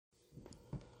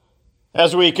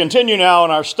As we continue now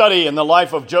in our study in the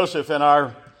life of Joseph and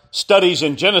our studies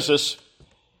in Genesis,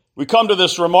 we come to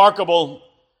this remarkable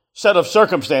set of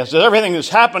circumstances. Everything that's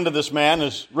happened to this man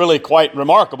is really quite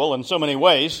remarkable in so many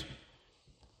ways.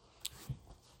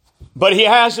 But he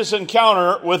has this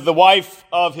encounter with the wife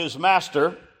of his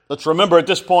master. Let's remember at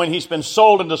this point he's been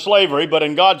sold into slavery, but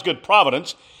in God's good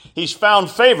providence, he's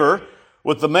found favor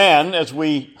with the man, as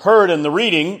we heard in the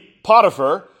reading,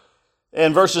 Potiphar,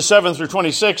 in verses 7 through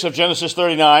 26 of Genesis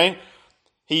 39.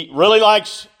 He really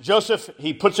likes Joseph.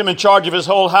 He puts him in charge of his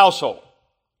whole household.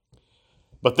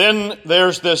 But then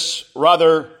there's this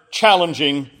rather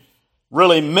challenging,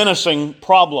 really menacing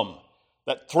problem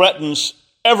that threatens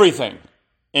everything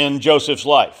in Joseph's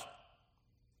life.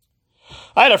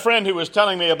 I had a friend who was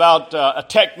telling me about a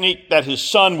technique that his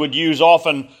son would use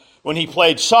often when he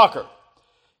played soccer.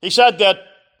 He said that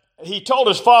he told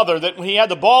his father that when he had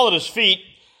the ball at his feet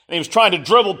and he was trying to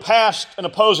dribble past an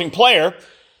opposing player,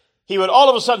 he would all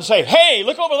of a sudden say, "Hey,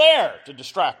 look over there," to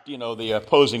distract, the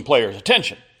opposing player's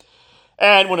attention.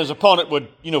 And when his opponent would,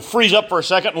 freeze up for a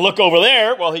second and look over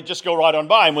there, well, he'd just go right on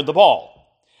by him with the ball.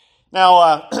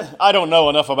 Now, I don't know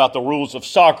enough about the rules of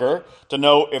soccer to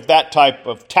know if that type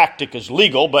of tactic is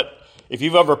legal, but if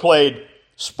you've ever played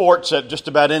sports at just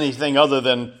about anything other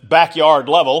than backyard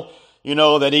level, you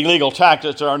know that illegal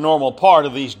tactics are a normal part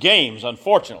of these games,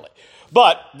 unfortunately.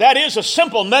 But that is a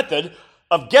simple method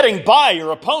of getting by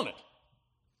your opponent.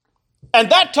 And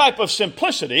that type of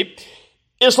simplicity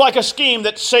is like a scheme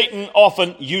that Satan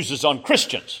often uses on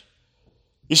Christians.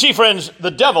 You see, friends, the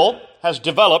devil has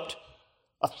developed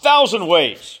 1,000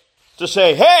 ways to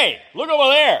say, "Hey, look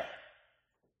over there."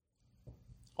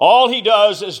 All he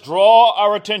does is draw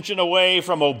our attention away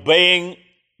from obeying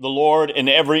the Lord in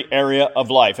every area of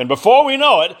life. And before we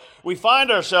know it, we find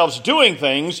ourselves doing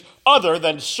things other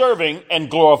than serving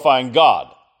and glorifying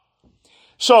God.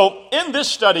 So in this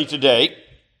study today,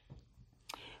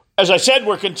 as I said,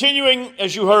 we're continuing,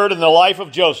 as you heard, in the life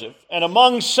of Joseph. And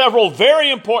among several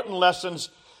very important lessons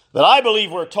that I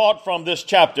believe were taught from this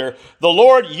chapter, the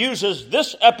Lord uses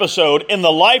this episode in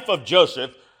the life of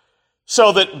Joseph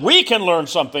so that we can learn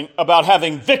something about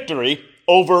having victory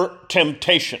over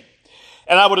temptation.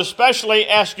 And I would especially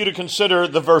ask you to consider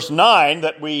the verse 9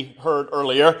 that we heard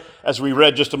earlier, as we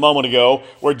read just a moment ago,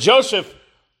 where Joseph,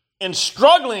 in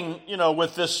struggling,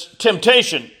 with this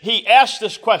temptation, he asked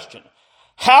this question: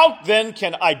 "How then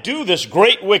can I do this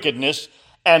great wickedness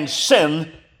and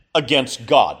sin against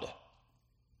God?"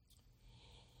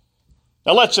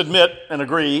 Now let's admit and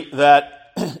agree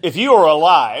that if you are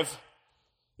alive,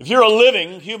 if you're a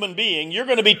living human being, you're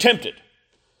going to be tempted.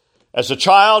 As a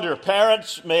child, your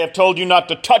parents may have told you not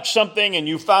to touch something, and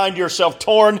you find yourself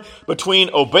torn between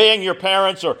obeying your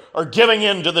parents or giving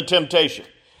in to the temptation.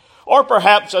 Or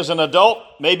perhaps as an adult,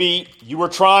 maybe you were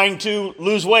trying to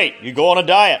lose weight. You go on a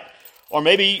diet. Or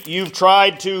maybe you've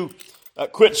tried to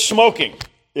quit smoking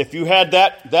if you had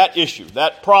that issue,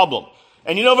 that problem.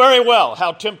 And you know very well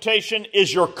how temptation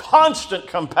is your constant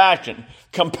companion,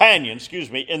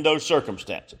 in those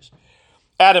circumstances.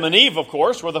 Adam and Eve, of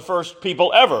course, were the first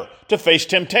people ever to face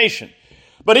temptation.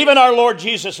 But even our Lord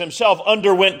Jesus himself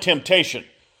underwent temptation.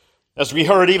 As we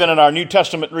heard even in our New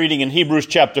Testament reading in Hebrews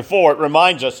chapter 4, it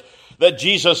reminds us that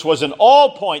Jesus was in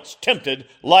all points tempted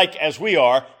like as we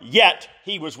are, yet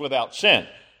he was without sin.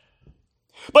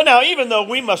 But now, even though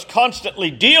we must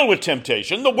constantly deal with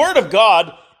temptation, the Word of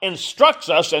God instructs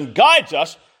us and guides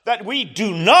us that we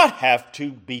do not have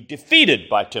to be defeated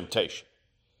by temptation.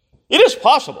 It is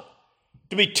possible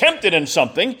to be tempted in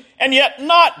something and yet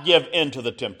not give in to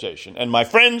the temptation. And my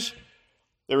friends,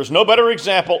 there is no better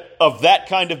example of that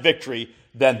kind of victory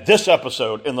than this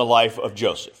episode in the life of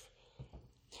Joseph.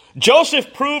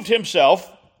 Joseph proved himself,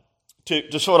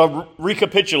 to sort of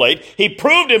recapitulate, he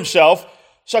proved himself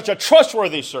such a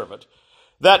trustworthy servant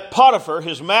that Potiphar,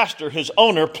 his master, his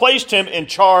owner, placed him in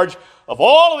charge of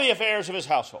all of the affairs of his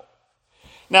household.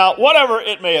 Now, whatever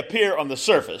it may appear on the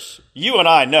surface, you and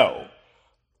I know,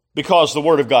 because the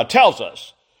Word of God tells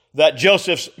us, that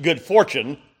Joseph's good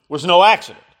fortune was no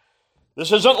accident.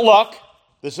 This isn't luck.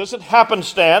 This isn't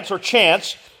happenstance or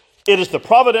chance. It is the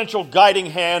providential guiding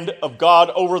hand of God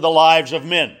over the lives of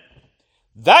men.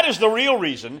 That is the real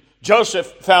reason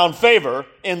Joseph found favor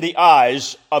in the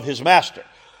eyes of his master.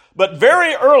 But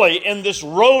very early in this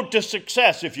road to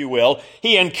success, if you will,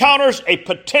 he encounters a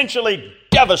potentially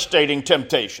devastating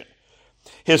temptation.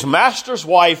 His master's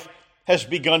wife has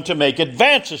begun to make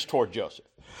advances toward Joseph.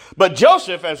 But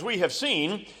Joseph, as we have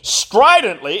seen,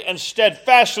 stridently and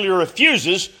steadfastly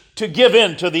refuses to give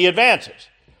in to the advances.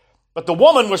 But the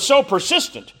woman was so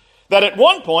persistent that at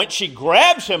one point she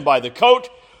grabs him by the coat,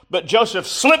 but Joseph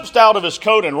slips out of his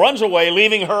coat and runs away,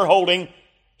 leaving her holding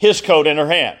his coat in her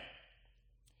hand.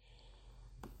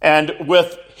 And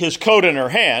with his coat in her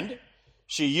hand,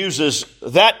 she uses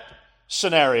that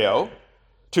scenario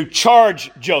to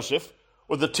charge Joseph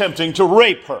with attempting to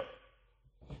rape her.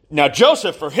 Now,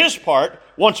 Joseph, for his part,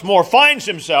 once more finds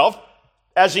himself,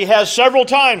 as he has several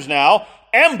times now,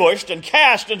 ambushed and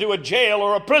cast into a jail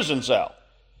or a prison cell.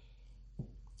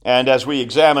 And as we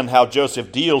examine how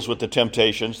Joseph deals with the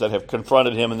temptations that have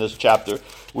confronted him in this chapter,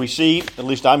 we see, at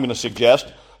least I'm going to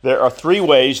suggest, there are three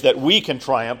ways that we can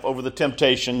triumph over the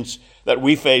temptations that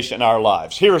we face in our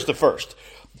lives. Here is the first.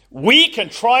 We can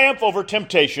triumph over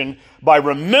temptation by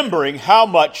remembering how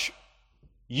much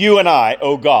you and I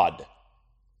owe God.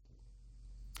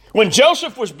 When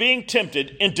Joseph was being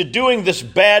tempted into doing this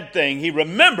bad thing, he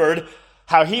remembered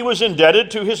how he was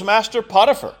indebted to his master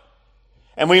Potiphar.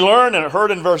 And we learned and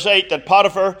heard in verse 8 that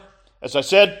Potiphar, as I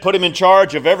said, put him in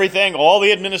charge of everything, all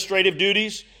the administrative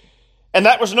duties. And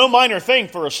that was no minor thing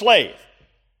for a slave.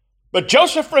 But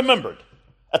Joseph remembered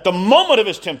at the moment of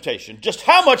his temptation just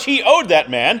how much he owed that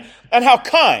man and how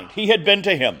kind he had been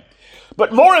to him.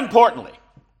 But more importantly,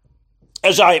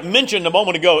 as I mentioned a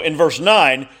moment ago in verse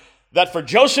 9, that for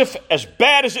Joseph, as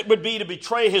bad as it would be to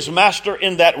betray his master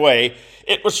in that way,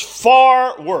 it was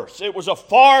far worse. It was a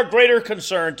far greater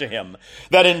concern to him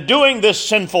that in doing this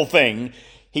sinful thing,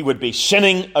 he would be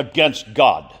sinning against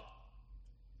God.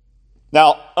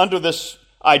 Now, under this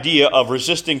idea of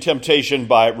resisting temptation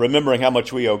by remembering how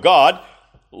much we owe God,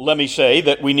 let me say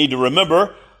that we need to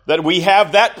remember that we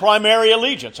have that primary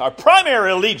allegiance. Our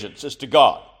primary allegiance is to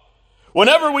God.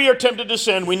 Whenever we are tempted to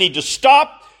sin, we need to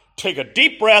stop, take a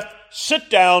deep breath, sit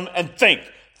down, and think.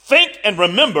 Think and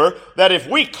remember that if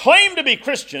we claim to be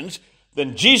Christians,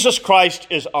 then Jesus Christ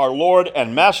is our Lord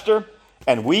and Master,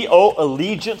 and we owe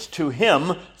allegiance to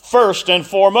Him first and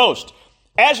foremost.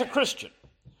 As a Christian,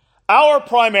 our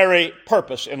primary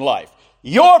purpose in life,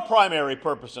 your primary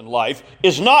purpose in life,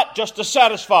 is not just to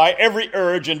satisfy every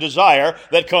urge and desire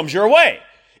that comes your way.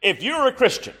 If you're a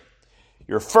Christian,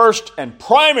 your first and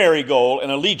primary goal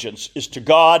and allegiance is to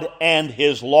God and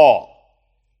His law.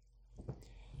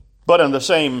 But in the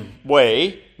same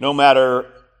way, no matter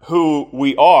who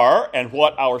we are and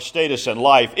what our status in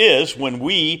life is, when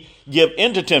we give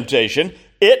into temptation,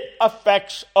 it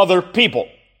affects other people.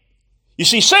 You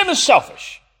see, sin is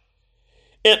selfish.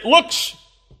 It looks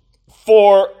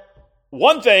for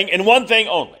one thing and one thing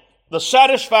only, the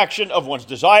satisfaction of one's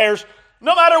desires,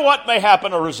 no matter what may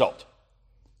happen or result.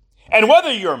 And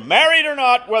whether you're married or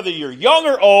not, whether you're young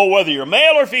or old, whether you're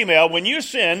male or female, when you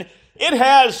sin, it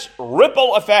has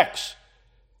ripple effects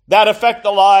that affect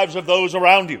the lives of those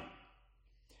around you.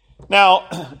 Now,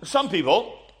 some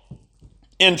people,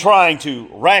 in trying to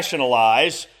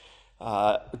rationalize,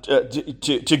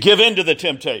 to give in to the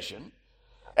temptation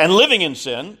and living in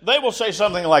sin, they will say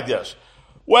something like this.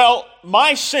 Well,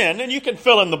 my sin, and you can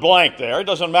fill in the blank there, it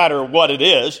doesn't matter what it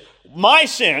is, my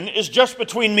sin is just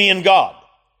between me and God,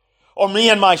 or me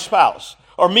and my spouse,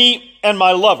 or me and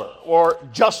my lover, or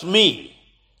just me.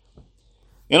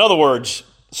 In other words,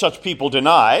 such people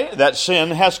deny that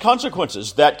sin has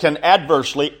consequences that can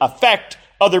adversely affect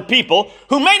other people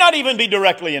who may not even be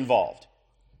directly involved.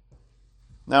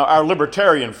 Now, our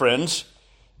libertarian friends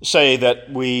say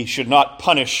that we should not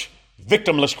punish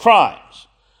victimless crimes.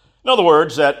 In other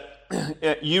words, that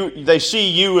they see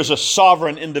you as a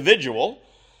sovereign individual,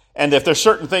 and if there's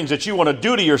certain things that you want to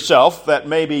do to yourself that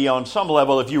maybe on some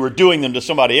level, if you were doing them to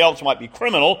somebody else, might be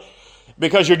criminal,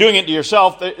 because you're doing it to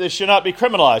yourself, they should not be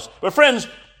criminalized. But friends,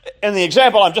 in the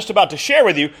example I'm just about to share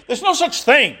with you, there's no such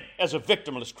thing as a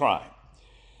victimless crime.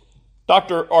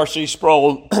 Dr. R.C.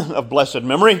 Sproul of blessed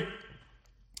memory,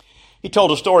 he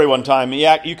told a story one time,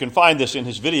 you can find this in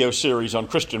his video series on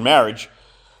Christian marriage,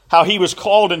 how he was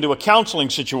called into a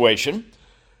counseling situation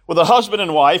with a husband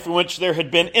and wife in which there had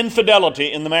been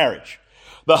infidelity in the marriage.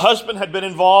 The husband had been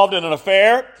involved in an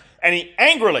affair, and he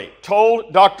angrily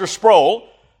told Dr. Sproul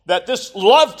that this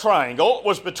love triangle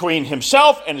was between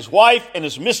himself and his wife and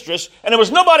his mistress, and it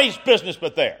was nobody's business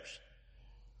but theirs.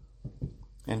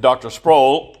 And Dr.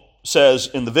 Sproul says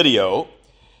in the video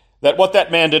that what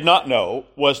that man did not know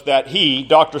was that he,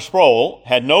 Dr. Sproul,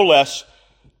 had no less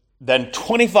than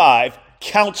 25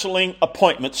 counseling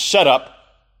appointments set up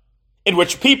in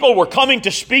which people were coming to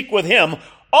speak with him,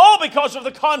 all because of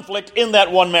the conflict in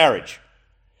that one marriage.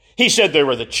 He said there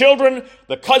were the children,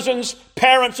 the cousins,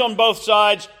 parents on both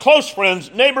sides, close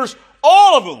friends, neighbors,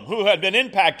 all of whom who had been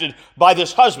impacted by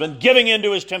this husband giving in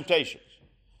to his temptations.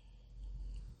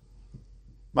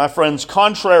 My friends,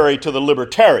 contrary to the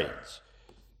libertarians,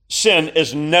 sin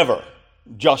is never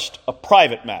just a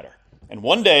private matter. And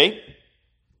one day,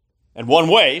 And one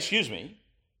way,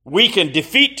 we can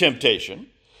defeat temptation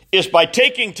is by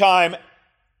taking time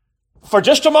for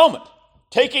just a moment,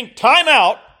 taking time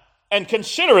out and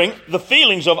considering the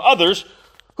feelings of others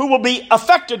who will be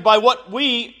affected by what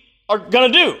we are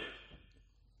going to do.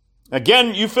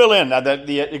 Again, you fill in. Now,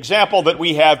 the example that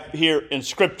we have here in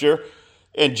Scripture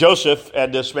in Joseph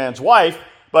and this man's wife,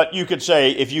 but you could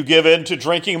say if you give in to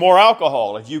drinking more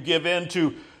alcohol, if you give in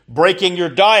to breaking your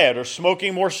diet or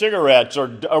smoking more cigarettes or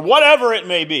whatever it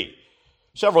may be.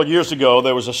 Several years ago,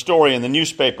 there was a story in the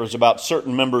newspapers about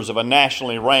certain members of a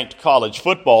nationally ranked college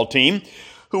football team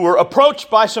who were approached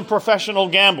by some professional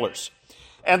gamblers.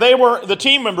 And the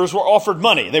team members were offered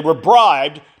money. They were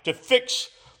bribed to fix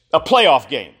a playoff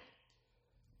game.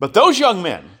 But those young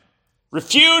men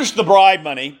refused the bribe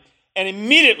money, and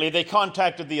immediately they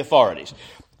contacted the authorities.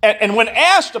 And when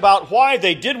asked about why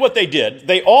they did what they did,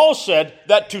 they all said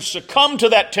that to succumb to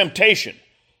that temptation,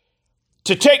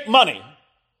 to take money,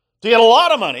 to get a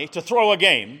lot of money to throw a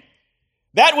game,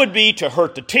 that would be to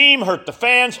hurt the team, hurt the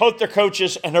fans, hurt their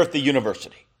coaches, and hurt the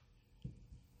university.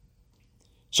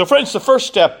 So friends, the first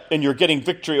step in your getting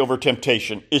victory over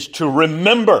temptation is to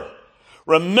remember.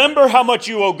 Remember how much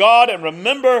you owe God, and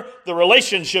remember the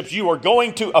relationships you are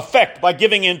going to affect by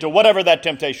giving in to whatever that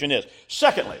temptation is.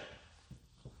 Secondly,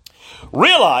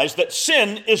 realize that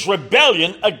sin is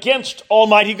rebellion against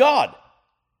Almighty God.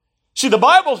 See, the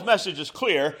Bible's message is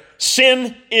clear.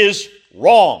 Sin is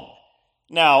wrong.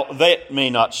 Now, that may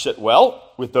not sit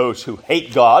well with those who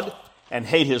hate God and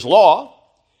hate His law,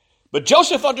 but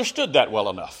Joseph understood that well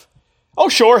enough. Oh,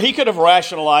 sure, he could have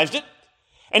rationalized it,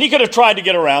 and he could have tried to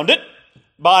get around it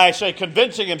by, say,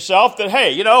 convincing himself that,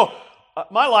 hey,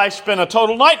 my life's been a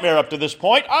total nightmare up to this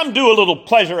point. I'm due a little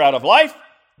pleasure out of life.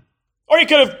 Or he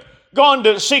could have gone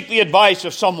to seek the advice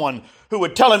of someone who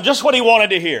would tell him just what he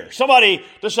wanted to hear. Somebody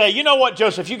to say, you know what,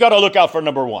 Joseph, you got to look out for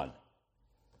number one.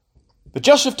 But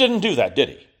Joseph didn't do that, did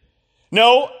he?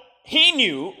 No, he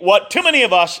knew what too many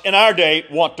of us in our day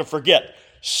want to forget.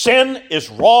 Sin is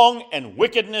wrong and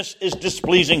wickedness is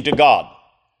displeasing to God.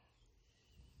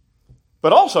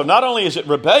 But also, not only is it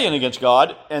rebellion against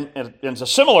God, and in a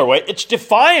similar way, it's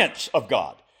defiance of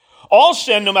God. All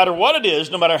sin, no matter what it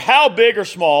is, no matter how big or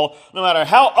small, no matter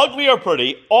how ugly or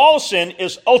pretty, all sin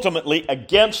is ultimately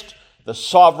against the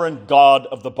sovereign God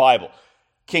of the Bible.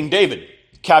 King David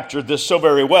captured this so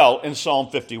very well in Psalm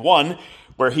 51,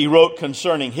 where he wrote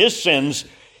concerning his sins,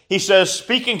 he says,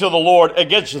 speaking to the Lord,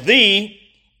 against thee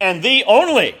and thee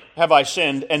only have I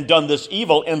sinned and done this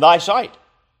evil in thy sight.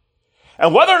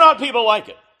 And whether or not people like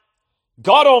it,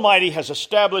 God Almighty has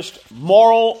established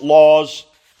moral laws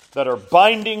that are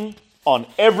binding on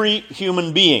every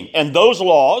human being. And those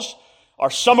laws are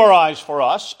summarized for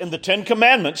us in the Ten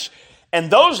Commandments,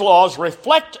 and those laws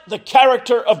reflect the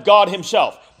character of God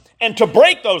Himself. And to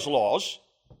break those laws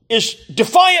is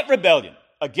defiant rebellion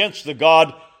against the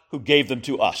God who gave them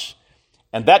to us.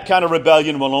 And that kind of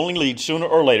rebellion will only lead sooner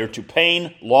or later to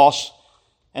pain, loss,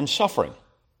 and suffering.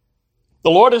 The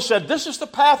Lord has said, this is the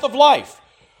path of life.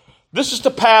 This is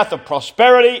the path of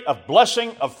prosperity, of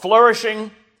blessing, of flourishing.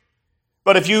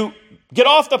 But if you get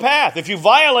off the path, if you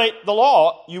violate the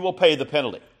law, you will pay the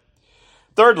penalty.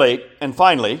 Thirdly, and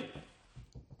finally,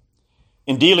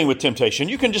 in dealing with temptation,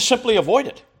 you can just simply avoid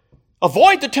it.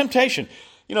 Avoid the temptation.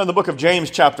 In the book of James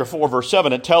chapter 4, verse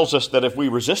 7, it tells us that if we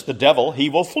resist the devil, he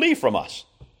will flee from us.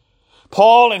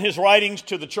 Paul, in his writings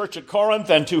to the church at Corinth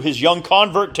and to his young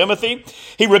convert, Timothy,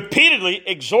 he repeatedly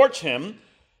exhorts him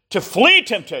to flee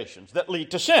temptations that lead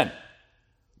to sin.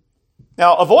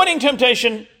 Now, avoiding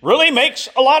temptation really makes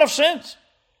a lot of sense.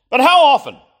 But how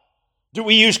often do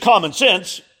we use common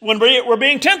sense when we're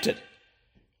being tempted?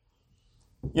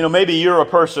 Maybe you're a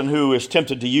person who is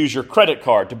tempted to use your credit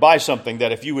card to buy something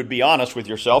that, if you would be honest with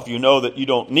yourself, you know that you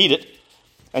don't need it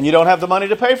and you don't have the money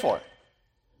to pay for it.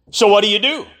 So what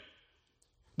do?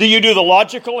 Do you do the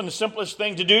logical and the simplest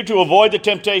thing to do to avoid the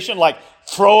temptation, like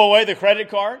throw away the credit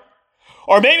card?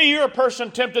 Or maybe you're a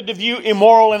person tempted to view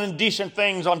immoral and indecent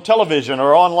things on television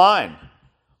or online.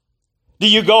 Do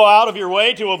you go out of your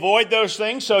way to avoid those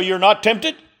things so you're not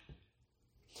tempted?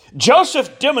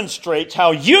 Joseph demonstrates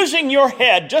how using your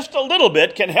head just a little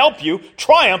bit can help you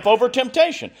triumph over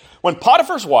temptation. When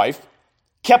Potiphar's wife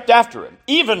kept after him,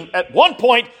 even at one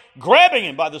point grabbing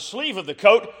him by the sleeve of the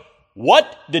coat,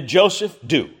 what did Joseph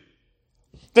do?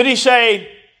 Did he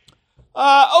say,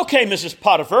 okay, Mrs.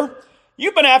 Potiphar,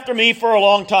 you've been after me for a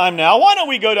long time now. Why don't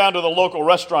we go down to the local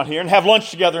restaurant here and have lunch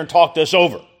together and talk this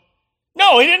over?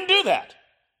 No, he didn't do that.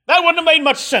 That wouldn't have made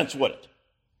much sense, would it?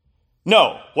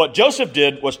 No, what Joseph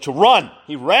did was to run.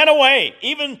 He ran away,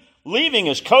 even leaving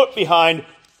his coat behind,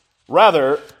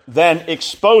 rather than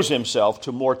expose himself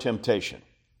to more temptation.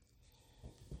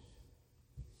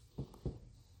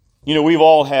 You know, we've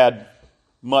all had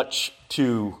much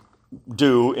to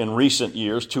do in recent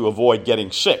years to avoid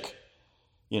getting sick.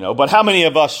 But how many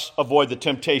of us avoid the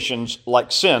temptations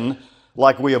like sin,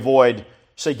 like we avoid,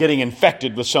 say, getting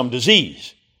infected with some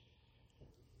disease?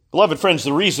 Beloved friends,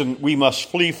 the reason we must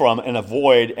flee from and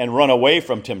avoid and run away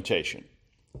from temptation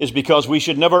is because we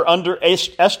should never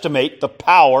underestimate the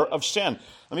power of sin.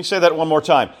 Let me say that one more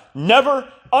time.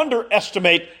 Never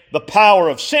underestimate the power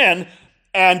of sin,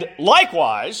 and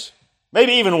likewise,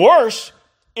 maybe even worse,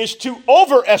 is to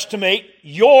overestimate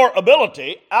our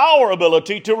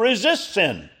ability to resist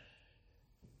sin.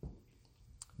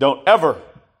 Don't ever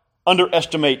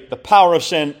underestimate the power of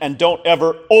sin, and don't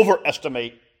ever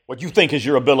overestimate what you think is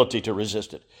your ability to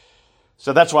resist it.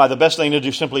 So that's why the best thing to do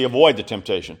is simply avoid the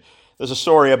temptation. There's a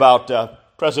story about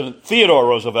President Theodore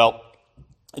Roosevelt.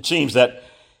 It seems that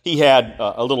he had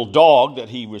a little dog that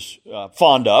he was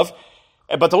fond of,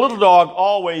 but the little dog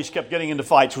always kept getting into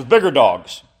fights with bigger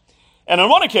dogs. And on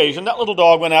one occasion, that little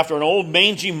dog went after an old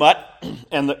mangy mutt,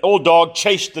 and the old dog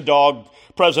chased the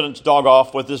president's dog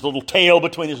off with his little tail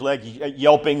between his legs,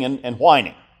 yelping and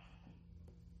whining.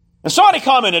 And somebody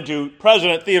commented to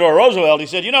President Theodore Roosevelt, he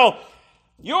said,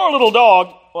 your little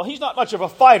dog, well, he's not much of a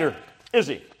fighter, is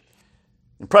he?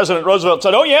 And President Roosevelt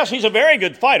said, oh yes, he's a very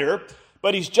good fighter,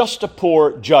 but he's just a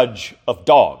poor judge of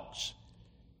dogs.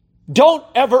 Don't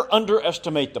ever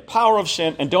underestimate the power of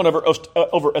sin, and don't ever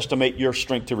overestimate your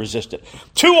strength to resist it.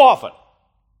 Too often,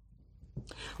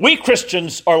 we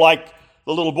Christians are like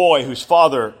the little boy whose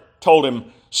father told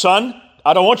him, son,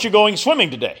 I don't want you going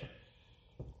swimming today.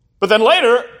 But then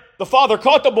later, the father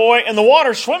caught the boy in the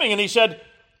water swimming, and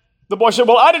the boy said,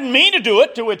 well, I didn't mean to do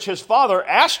it, to which his father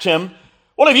asked him,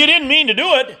 well, if you didn't mean to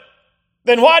do it,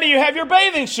 then why do you have your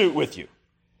bathing suit with you?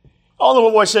 Oh, the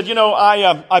little boy said,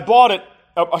 I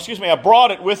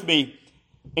brought it with me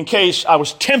in case I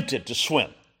was tempted to swim.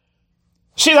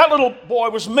 See, that little boy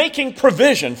was making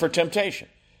provision for temptation.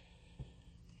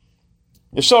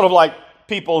 It's sort of like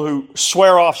people who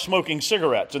swear off smoking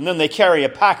cigarettes and then they carry a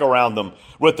pack around them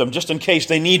with them just in case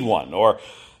they need one. Or,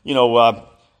 the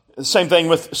same thing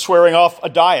with swearing off a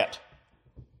diet.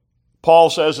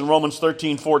 Paul says in Romans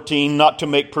 13:14, not to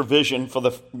make provision for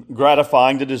the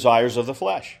gratifying the desires of the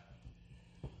flesh.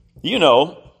 You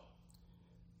know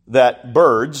that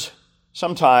birds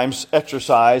sometimes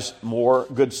exercise more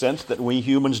good sense than we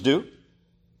humans do.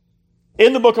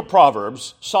 In the book of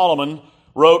Proverbs, Solomon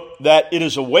wrote that it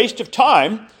is a waste of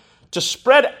time to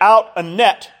spread out a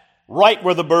net right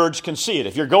where the birds can see it.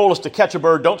 If your goal is to catch a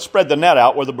bird, don't spread the net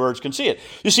out where the birds can see it.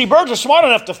 You see, birds are smart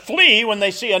enough to flee when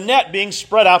they see a net being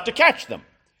spread out to catch them.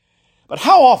 But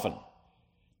how often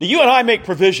do you and I make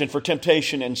provision for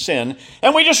temptation and sin,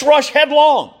 and we just rush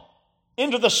headlong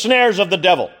into the snares of the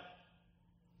devil?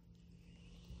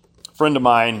 A friend of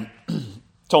mine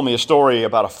told me a story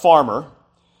about a farmer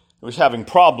who was having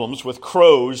problems with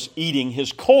crows eating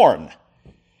his corn.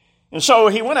 And so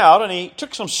he went out and he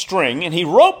took some string and he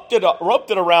roped it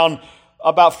around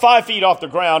about 5 feet off the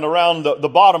ground around the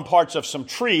bottom parts of some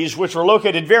trees which were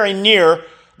located very near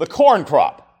the corn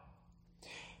crop.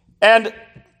 And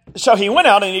so he went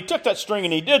out and he took that string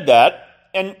and he did that,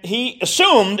 and he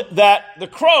assumed that the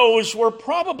crows were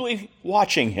probably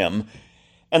watching him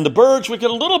and the birds would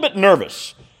get a little bit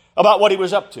nervous about what he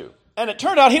was up to. And it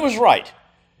turned out he was right.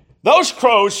 Those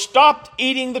crows stopped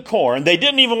eating the corn. They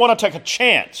didn't even want to take a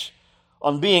chance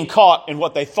on being caught in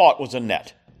what they thought was a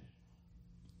net.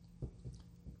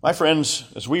 My friends,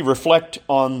 as we reflect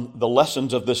on the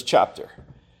lessons of this chapter,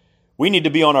 we need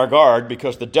to be on our guard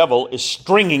because the devil is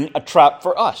stringing a trap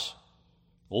for us.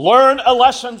 Learn a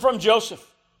lesson from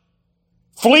Joseph.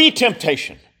 Flee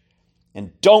temptation.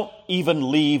 And don't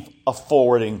even leave a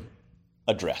forwarding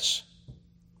address.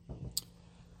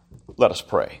 Let us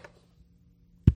pray.